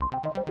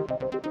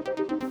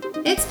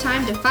It's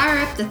time to fire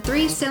up the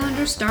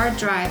three-cylinder Star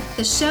Drive,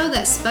 the show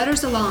that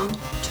sputters along,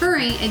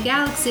 touring a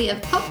galaxy of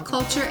pop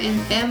culture and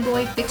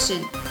fanboy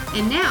fiction.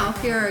 And now,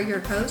 here are your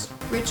hosts,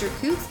 Richard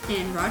Coots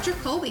and Roger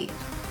Colby.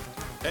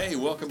 Hey,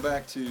 welcome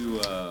back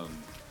to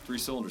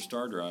Three-Cylinder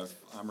Star Drive.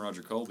 I'm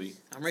Roger Colby.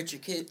 I'm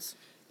Richard Coots.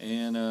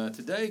 And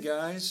today,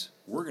 guys,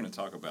 we're going to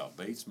talk about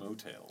Bates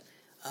Motel.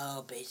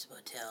 Oh, Bates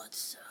Motel, it's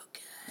so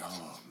good.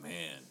 Oh,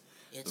 man.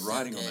 It's the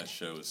writing so on good. that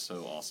show is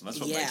so awesome.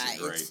 That's what makes it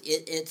great.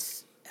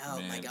 It's oh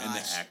man, my gosh. And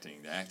the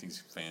acting. The acting's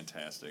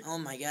fantastic. Oh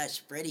my gosh,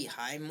 Freddie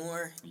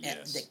Highmore.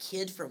 Yes. The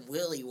kid from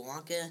Willy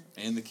Wonka.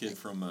 And the kid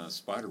from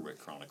Spiderwick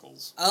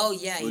Chronicles. Oh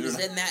yeah, he was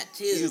in that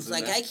too. It's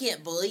like, I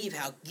can't believe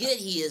how good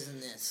he is in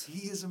this.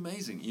 He is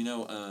amazing. You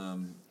know,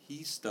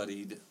 he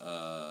studied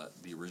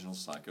the original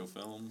Psycho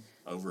film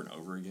over and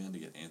over again to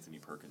get Anthony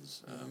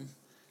Perkins'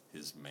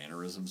 his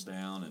mannerisms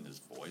down and his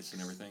voice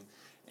and everything.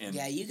 And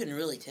yeah, you can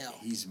really tell.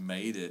 He's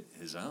made it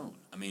his own.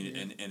 I mean,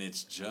 and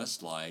it's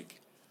just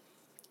like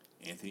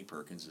Anthony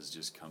Perkins has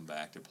just come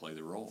back to play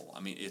the role.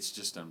 I mean, it's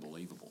just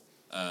unbelievable.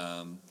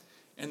 And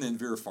then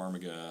Vera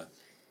Farmiga,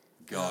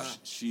 gosh,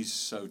 she's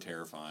so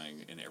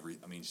terrifying in every.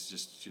 I mean,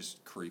 she's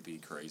just creepy,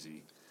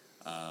 crazy.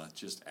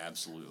 Just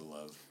absolutely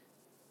love.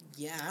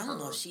 Yeah, I don't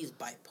know if she's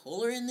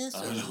bipolar in this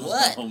or Oh,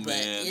 what, man, but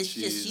it's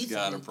just she's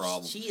got a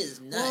problem. She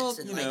is nuts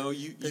and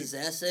you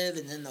possessive,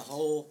 and then the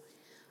whole.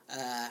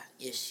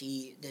 Does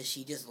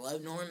she just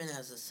love Norman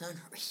as a son,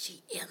 or is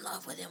she in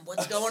love with him?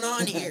 What's going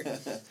on here?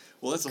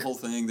 Well, that's the whole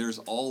thing. There's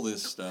all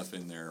this stuff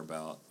in there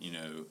about,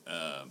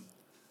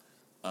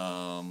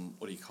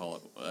 what do you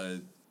call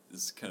it?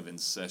 This kind of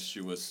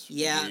incestuous,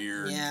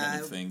 weird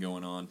kind of thing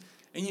going on.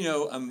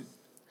 And,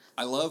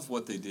 I love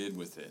what they did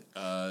with it.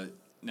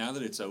 Now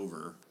that it's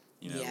over,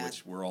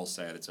 which we're all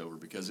sad it's over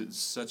because it's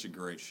such a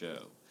great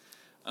show.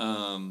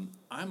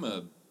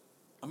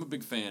 I'm a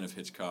big fan of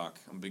Hitchcock.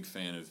 I'm a big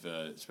fan of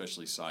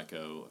especially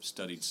Psycho. I've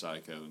studied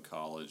Psycho in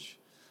college.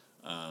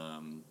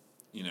 And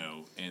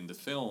the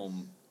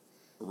film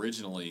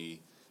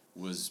originally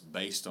was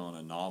based on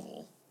a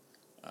novel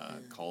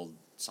called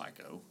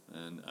Psycho,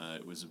 and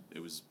it was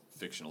a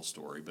fictional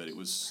story, but it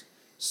was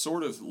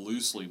sort of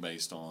loosely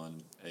based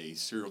on a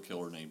serial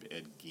killer named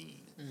Ed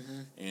Gein.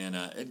 Mm-hmm. And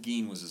Ed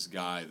Gein was this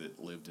guy that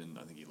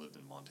I think he lived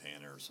in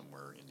Montana or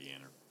somewhere,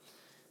 Indiana,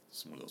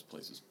 some of those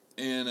places.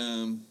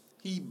 And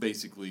he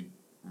basically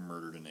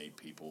murdered and ate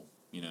people,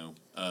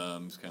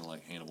 It's kind of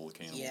like Hannibal the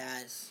Cannibal.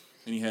 Yes.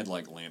 And he had,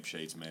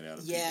 lampshades made out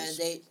of people's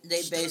they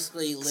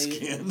basically...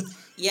 skin.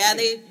 Yeah,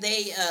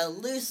 they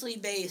loosely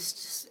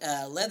based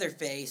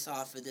Leatherface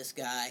off of this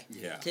guy,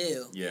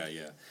 too.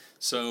 Yeah.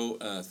 So,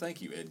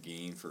 thank you, Ed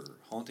Gein, for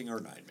haunting our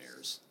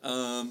nightmares.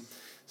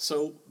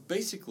 So,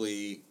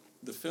 basically,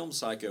 the film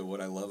Psycho, what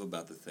I love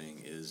about the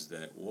thing is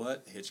that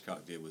what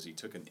Hitchcock did was he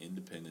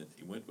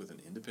went with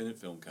an independent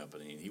film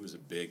company, and he was a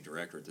big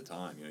director at the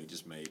time. He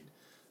just made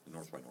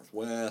North by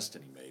Northwest,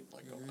 and he made,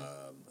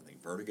 I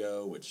think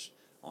Vertigo, which,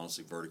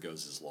 honestly, Vertigo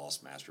is his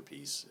lost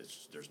masterpiece.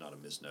 There's not a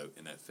misnote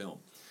in that film.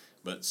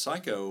 But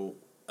Psycho,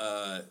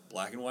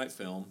 black and white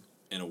film,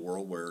 in a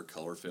world where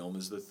color film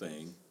is the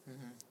thing,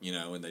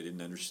 and they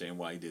didn't understand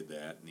why he did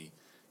that, and he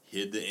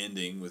hid the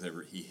ending with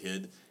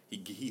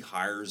he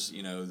hires,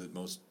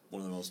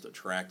 one of the most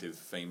attractive,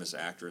 famous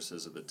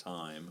actresses at the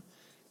time,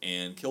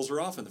 and kills her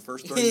off in the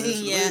first 30 minutes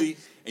of the movie.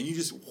 And you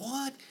just,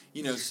 what?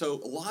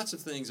 So lots of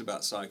things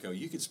about Psycho.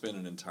 You could spend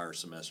an entire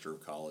semester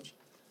of college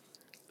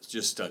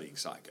just studying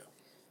Psycho.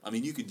 I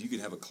mean, you could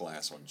have a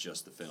class on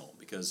just the film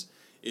because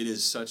it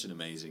is such an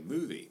amazing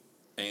movie.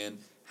 And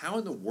how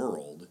in the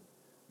world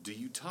do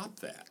you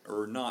top that?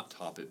 Or not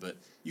top it, but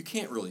you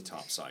can't really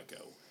top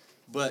Psycho.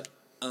 But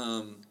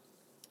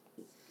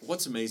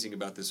what's amazing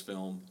about this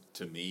film,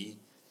 to me,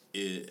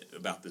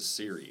 about this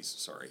series,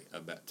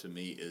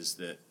 is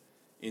that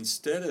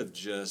instead of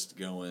just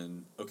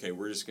going, okay,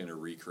 we're just going to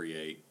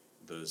recreate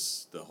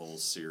the whole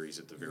series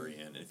at the very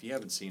end. And if you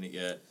haven't seen it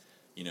yet,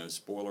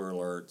 spoiler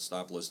alert,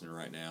 stop listening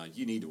right now.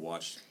 You need to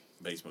watch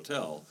Bates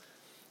Motel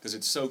because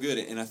it's so good.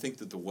 And I think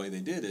that the way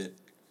they did it,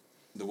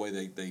 the way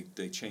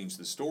they changed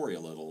the story a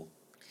little.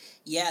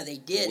 Yeah, they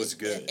did. It was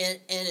good. And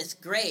it's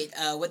great.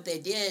 What they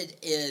did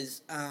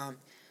is...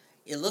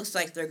 it looks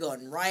like they're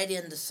going right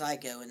into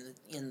Psycho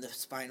in the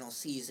final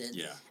season.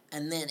 Yeah.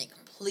 And then it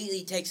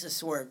completely takes a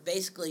swerve.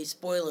 Basically,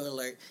 spoiler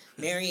alert,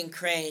 Marion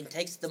Crane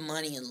takes the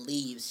money and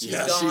leaves. She's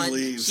gone. She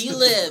leaves. She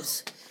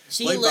lives.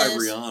 Played by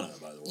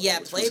Rihanna, by the way. Yeah,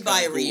 played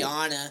by cool.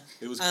 Rihanna.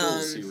 It was cool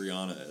to see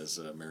Rihanna as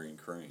Marion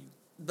Crane.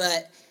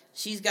 But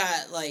she's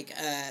got,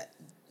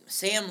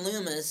 Sam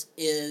Loomis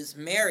is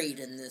married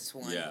in this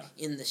one,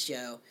 in the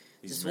show.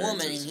 He's this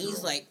woman, and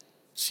he's,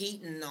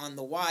 cheating on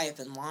the wife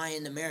and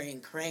lying to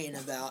Marion Crane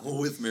about...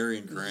 With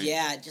Marion Crane.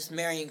 Yeah, just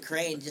Marion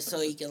Crane, just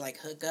so he can,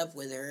 hook up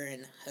with her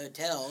in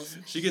hotels.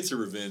 She gets her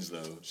revenge,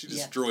 though. She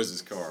destroys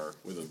his car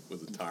with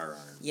a tire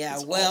iron. Yeah,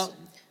 it's awesome.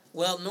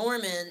 Well,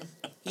 Norman,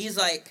 he's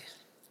like,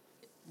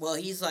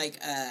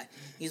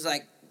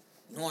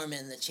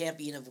 Norman, the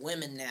champion of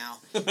women now.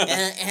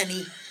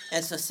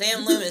 and so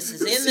Sam Loomis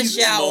is in the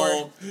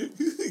shower.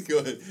 Go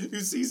ahead. Who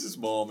sees his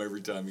mom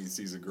every time he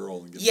sees a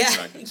girl and gets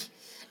attracted?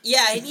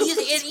 Yeah, and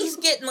he's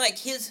getting like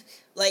his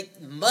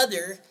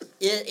mother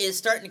is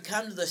starting to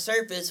come to the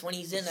surface when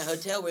he's in the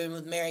hotel room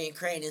with Marion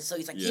Crane, and so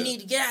he's like, "You need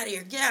to get out of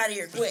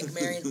here, quick,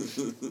 Marion!"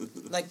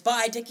 Like,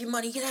 bye, take your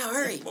money, get out,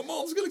 hurry. My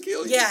mom's gonna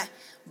kill you. Yeah,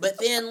 but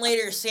then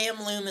later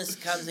Sam Loomis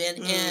comes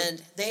in,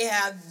 and they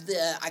have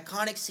the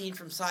iconic scene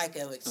from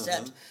Psycho,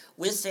 except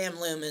with Sam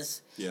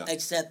Loomis,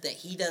 except that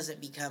he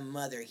doesn't become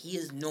Mother. He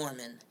is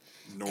Norman.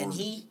 And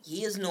he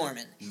is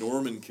Norman.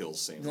 Norman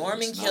kills Sam Loomis.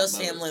 Norman kills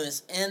Sam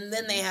Loomis. And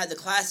then they had the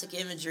classic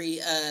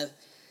imagery of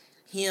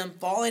him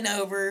falling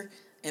over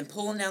and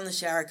pulling down the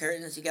shower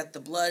curtains. You got the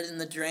blood in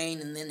the drain,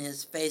 and then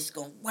his face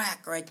going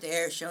whack right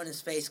there, showing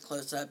his face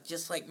close up,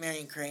 just like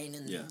Marion Crane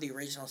in the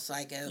original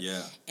Psycho.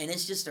 Yeah. And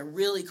it's just a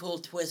really cool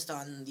twist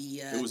on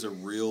the... it was a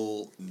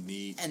real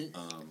neat...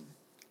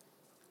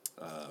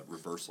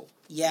 reversal.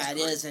 Yeah, it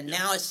is, and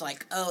now it's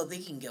like, oh, they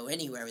can go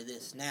anywhere with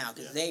this now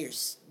because they are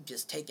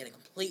just taking a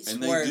complete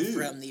swerve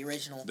from the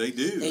original. They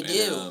do. They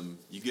do. And,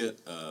 you get,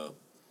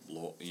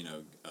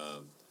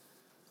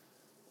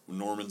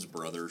 Norman's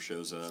brother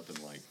shows up and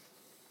like,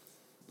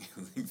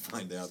 you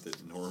find out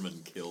that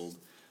Norman killed,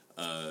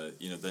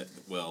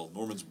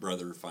 Norman's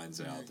brother finds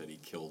out that he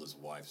killed his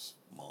wife's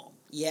mom.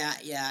 Yeah,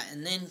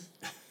 and then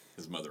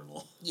his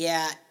mother-in-law.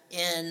 Yeah.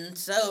 And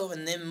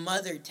then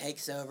Mother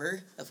takes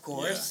over, of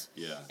course,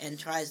 and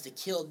tries to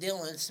kill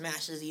Dylan,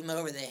 smashes him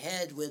over the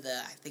head with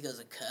I think it was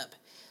a cup.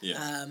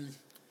 Yeah.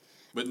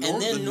 But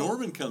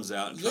Norman comes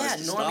out and tries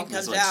to stop him.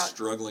 He's like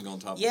struggling on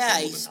top of him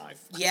with a knife.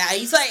 Yeah,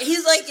 he's like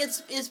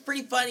it's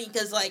pretty funny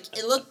because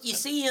you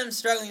see him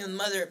struggling with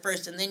Mother at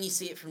first, and then you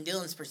see it from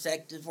Dylan's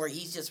perspective where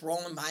he's just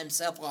rolling by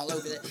himself all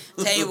over the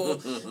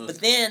table.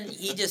 But then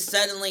he just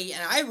suddenly,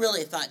 and I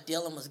really thought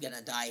Dylan was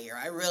gonna die here.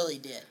 I really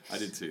did. I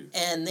did too.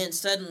 And then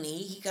suddenly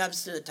he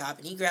comes to the top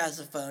and he grabs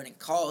the phone and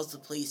calls the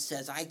police.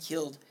 Says, "I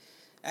killed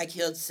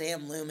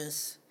Sam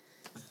Loomis."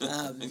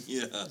 So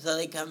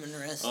they come and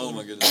arrest him. Oh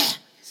my goodness.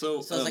 So I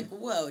was like,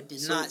 whoa,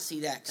 did not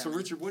see that coming. So,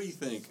 Richard, what do you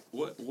think?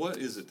 What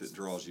is it that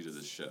draws you to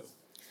this show?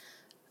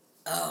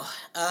 Oh,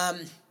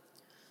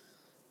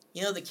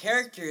 the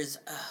characters,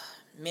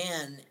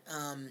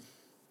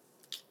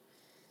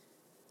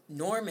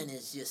 Norman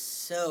is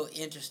just so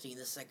interesting,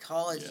 the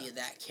psychology of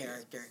that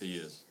character. He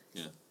is,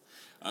 yeah.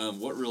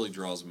 What really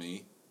draws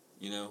me,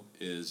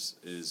 is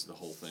the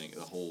whole thing,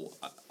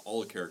 all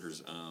the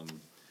characters,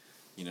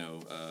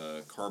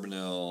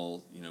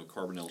 Carbonell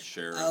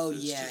Sheriff. Oh,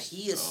 yeah,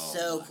 he is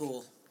so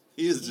cool.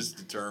 He is just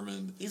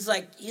determined. He's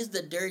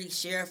the dirty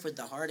sheriff with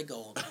the heart of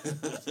gold.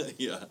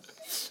 Yeah.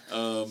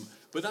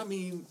 But I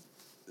mean,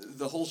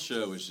 the whole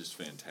show is just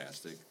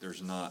fantastic.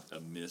 There's not a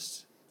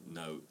missed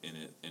note in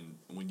it. And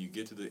when you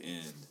get to the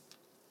end,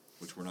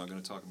 which we're not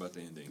going to talk about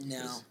the ending.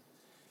 No.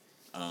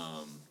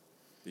 Because,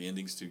 the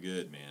ending's too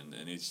good, man.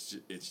 And it's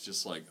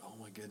just like, oh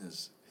my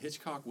goodness,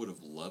 Hitchcock would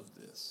have loved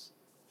this.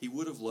 He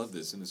would have loved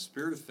this. In the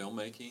spirit of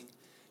filmmaking,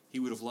 he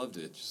would have loved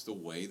it. Just the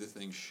way the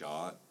thing's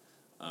shot,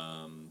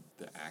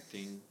 the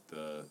acting,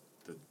 the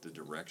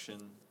direction,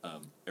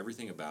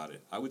 everything about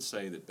it. I would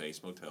say that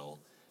Bates Motel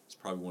is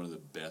probably one of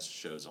the best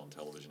shows on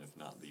television, if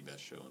not the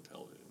best show on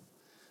television.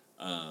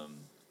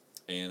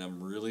 And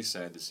I'm really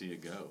sad to see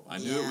it go. I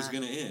knew it was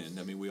going to end.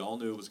 I mean, we all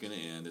knew it was going to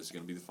end. It's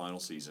going to be the final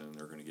season, and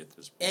they're going to get to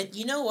this point. And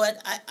you know what?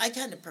 I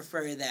kind of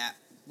prefer that.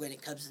 When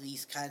it comes to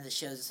these kinds of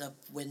shows and stuff,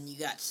 when you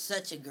got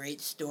such a great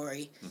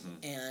story,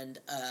 and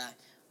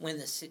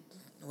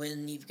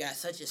when you've got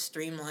such a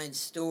streamlined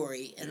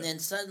story, and then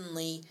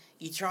suddenly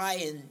you try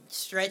and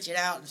stretch it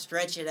out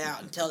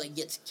until it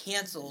gets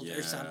canceled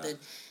or something.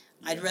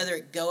 Yeah. I'd rather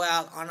it go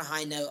out on a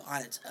high note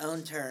on its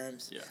own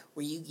terms,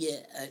 where you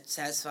get a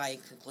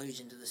satisfying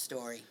conclusion to the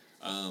story.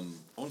 I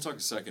want to talk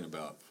a second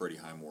about Freddie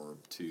Highmore,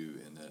 too,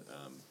 and that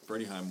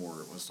Freddie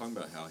Highmore was talking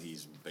about how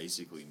he's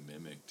basically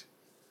mimicked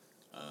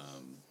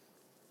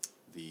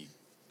the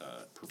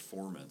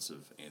performance of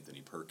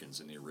Anthony Perkins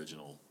in the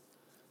original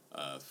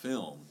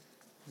film.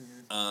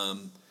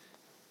 Mm-hmm.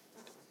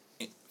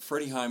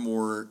 Freddie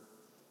Highmore,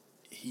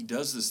 he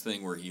does this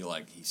thing where he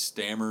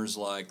stammers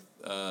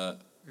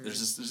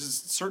there's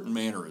just certain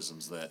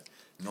mannerisms that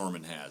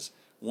Norman has.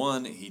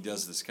 One, he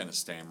does this kind of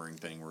stammering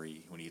thing where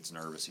when he gets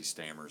nervous, he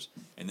stammers,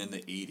 and then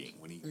the eating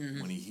when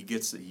he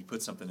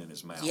puts something in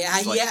his mouth.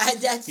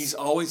 He's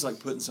always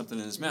putting something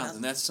in his mouth,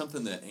 and that's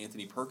something that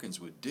Anthony Perkins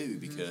would do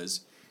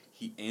because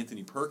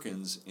Anthony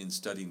Perkins, in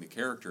studying the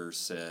character,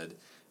 said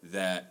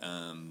that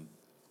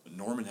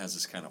Norman has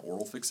this kind of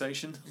oral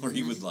fixation where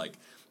he would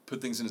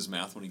put things in his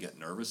mouth when he got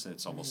nervous, and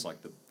it's almost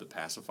like the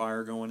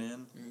pacifier going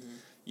in,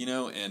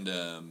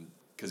 and.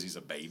 Because he's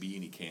a baby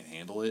and he can't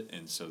handle it,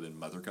 and so then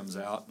Mother comes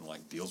out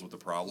and deals with the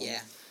problem.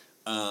 Yeah.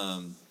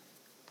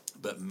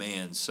 But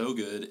man, so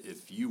good.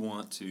 If you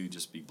want to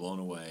just be blown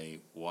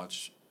away,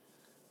 watch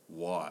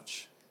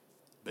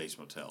Bates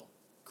Motel.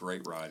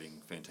 Great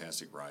writing,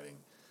 fantastic writing.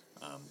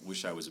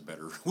 Wish I was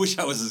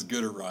as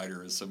good a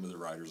writer as some of the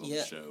writers on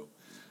the show.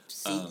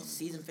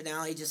 season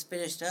finale just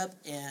finished up,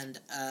 and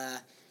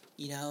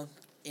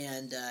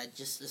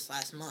just this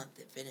last month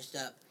it finished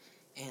up,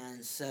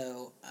 and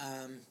so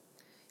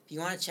if you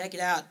want to check it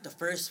out, the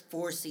first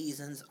 4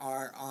 seasons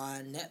are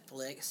on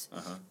Netflix,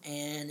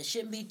 and it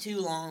shouldn't be too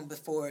long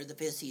before the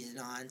 5th season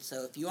on.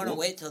 So if you want to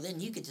wait till then,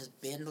 you could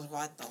just binge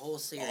watch the whole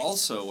series.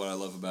 Also, what I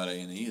love about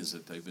A&E is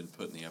that they've been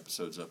putting the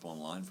episodes up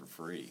online for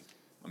free.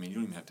 I mean, you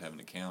don't even have to have an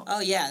account. Oh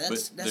yeah,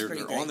 that's pretty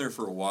great. They're on there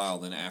for a while.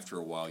 Then after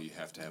a while, you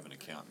have to have an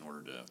account in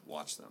order to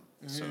watch them.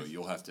 So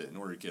you'll have to, in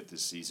order to get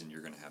this season,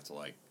 you're going to have to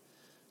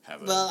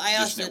have a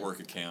Dish Network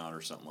account or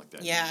something like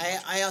that.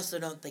 Yeah, I also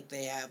don't think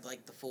they have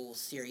the full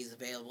series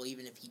available.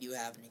 Even if you do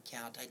have an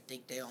account, I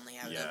think they only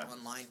have it up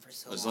online for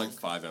so long. There's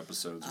 5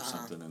 episodes or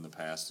something in the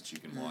past that you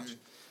can watch,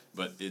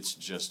 but it's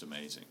just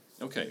amazing.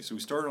 Okay, so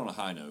we started on a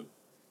high note.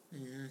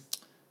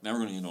 Now we're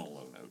going to end on a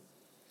low note.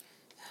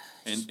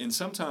 And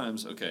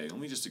sometimes, okay, let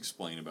me just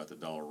explain about the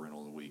dollar rental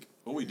of the week.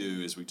 What we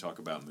do is we talk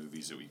about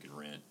movies that we can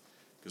rent,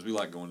 because we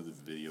like going to the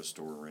video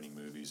store, renting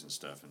movies and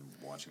stuff, and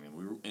watching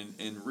them.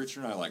 And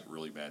Richard and I like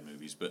really bad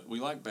movies, but we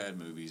like bad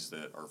movies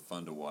that are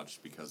fun to watch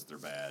because they're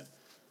bad.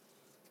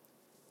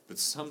 But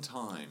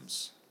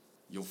sometimes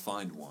you'll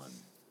find one,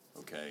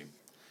 okay,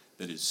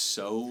 that is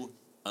so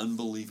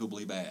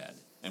unbelievably bad.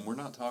 And we're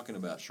not talking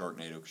about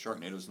Sharknado.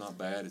 Sharknado's not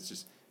bad.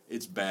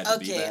 It's bad to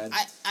be bad.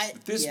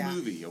 But this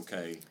movie,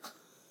 okay,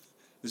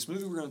 this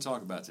movie we're going to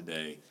talk about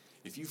today,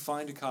 if you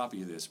find a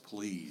copy of this,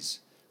 please,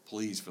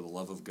 for the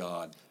love of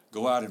God,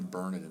 go out and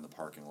burn it in the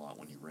parking lot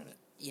when you rent it.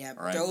 Yeah,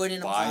 throw it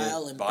in a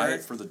pile and buy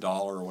it for the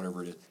 $1 or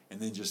whatever it is, and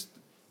then just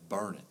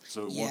burn it.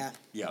 So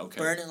okay.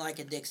 Burn it like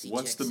a Dixie Chick.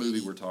 What's the movie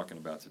we're talking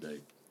about today?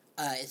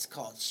 It's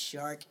called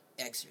Shark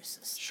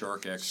Exorcist.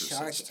 Shark Exorcist.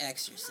 Shark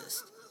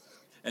Exorcist.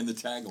 And the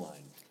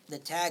tagline. The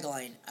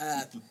tagline.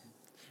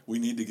 We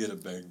need to get a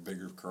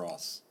bigger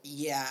cross.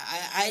 Yeah,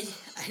 I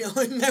don't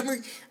remember.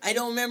 I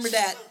don't remember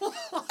that.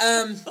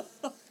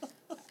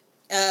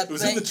 It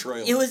was in the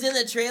trailer. It was in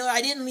the trailer.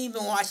 I didn't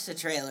even watch the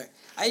trailer.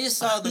 I just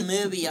saw the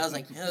movie. I was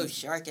like, no,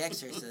 Shark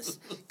Exorcist.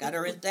 Gotta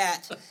rent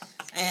that.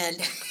 And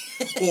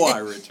why,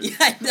 Richard?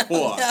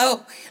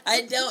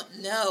 I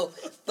don't know.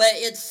 But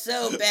it's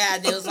so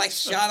bad. It was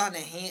shot on a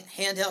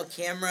handheld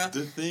camera.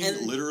 The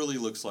thing literally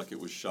looks like it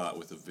was shot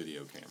with a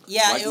video camera.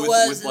 Yeah, it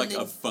was. With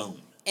a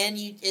phone. And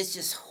it's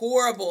just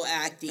horrible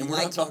acting. And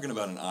we're not talking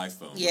about an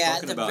iPhone. Yeah,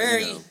 we're talking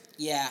about,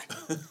 yeah,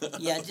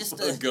 just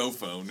a Go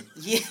phone.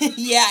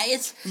 Yeah,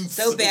 it's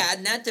so bad.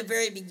 And at the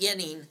very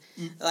beginning,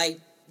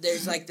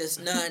 there's this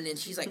nun, and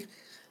she's like,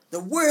 "The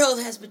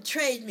world has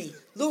betrayed me.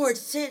 Lord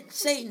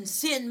Satan,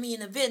 send me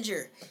an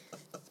avenger."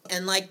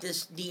 And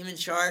this demon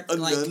shark. A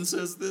nun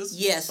says this?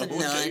 Yes, a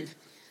nun.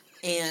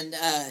 And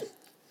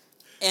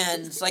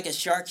it's a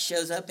shark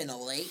shows up in a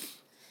lake.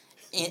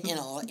 In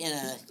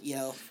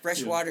a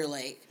freshwater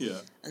lake. Yeah.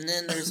 And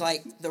then there's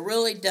the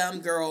really dumb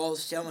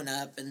girls showing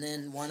up, and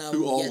then one of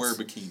them wear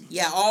bikinis.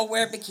 Yeah, all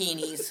wear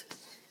bikinis.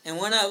 And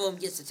one of them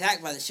gets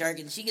attacked by the shark,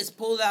 and she gets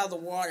pulled out of the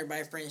water by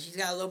a friend. She's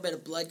got a little bit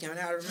of blood coming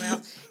out of her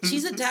mouth.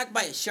 She's attacked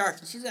by a shark,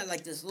 and she's got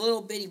this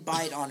little bitty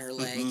bite on her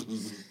leg.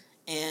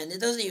 And it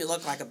doesn't even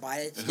look like a bite.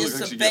 It's just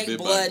some fake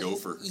blood.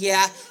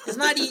 Yeah, it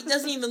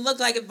doesn't even look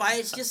like a bite.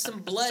 It's just some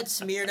blood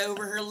smeared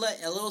over her leg,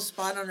 a little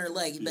spot on her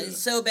leg. But it's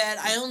so bad.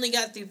 I only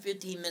got through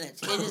 15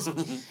 minutes.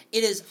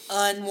 It is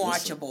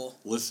unwatchable.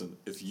 Listen,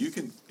 if you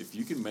can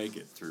make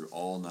it through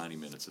all 90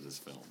 minutes of this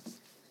film,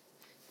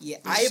 yeah,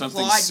 there's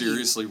something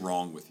seriously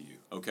wrong with you.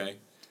 Okay.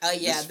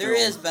 Yeah, there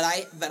is, but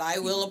I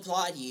will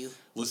applaud you.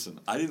 Listen,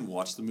 I didn't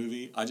watch the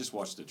movie. I just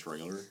watched the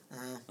trailer.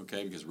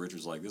 Okay, because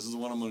Richard's like, "This is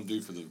what I'm going to do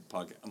for the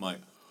podcast." I'm like,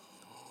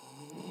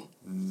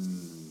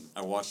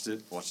 I watched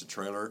the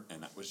trailer,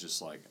 and I was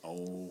just like,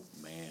 "Oh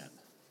man,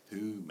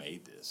 who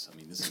made this?" I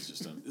mean, this is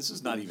just this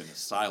is not even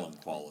Asylum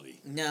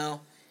quality.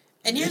 No,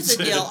 and here's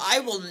the deal: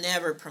 I will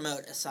never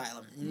promote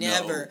Asylum.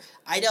 Never.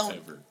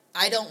 No,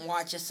 I don't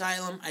watch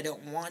Asylum. I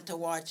don't want to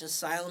watch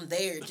Asylum.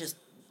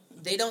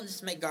 They don't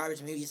just make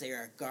garbage movies. They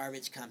are a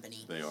garbage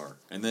company. They are,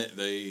 and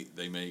they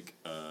make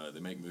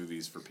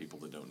movies for people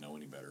that don't know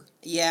any better.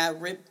 Yeah,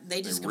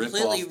 they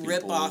completely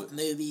rip off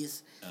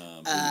movies.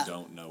 Who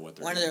don't know what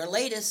they're doing. One of their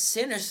latest,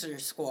 Sinister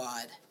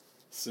Squad.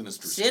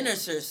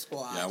 Sinister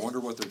Squad. Yeah, I wonder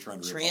what they're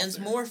trying to rip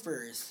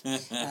Transmorphers.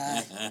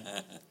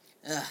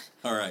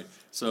 All right,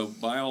 so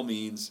by all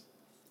means,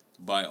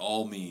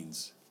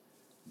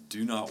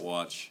 do not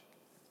watch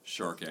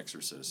Shark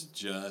Exorcist.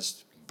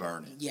 Just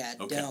burn it. Yeah,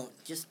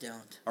 just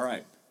don't. All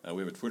right,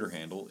 we have a Twitter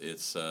handle.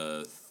 It's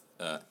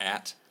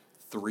at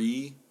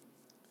 3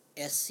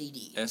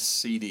 SCD.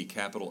 SCD,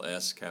 capital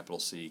S, capital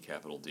C,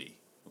 capital D.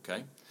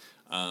 Okay?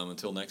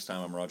 Until next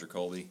time, I'm Roger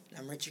Colby.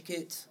 I'm Richard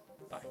Coots.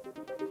 Bye.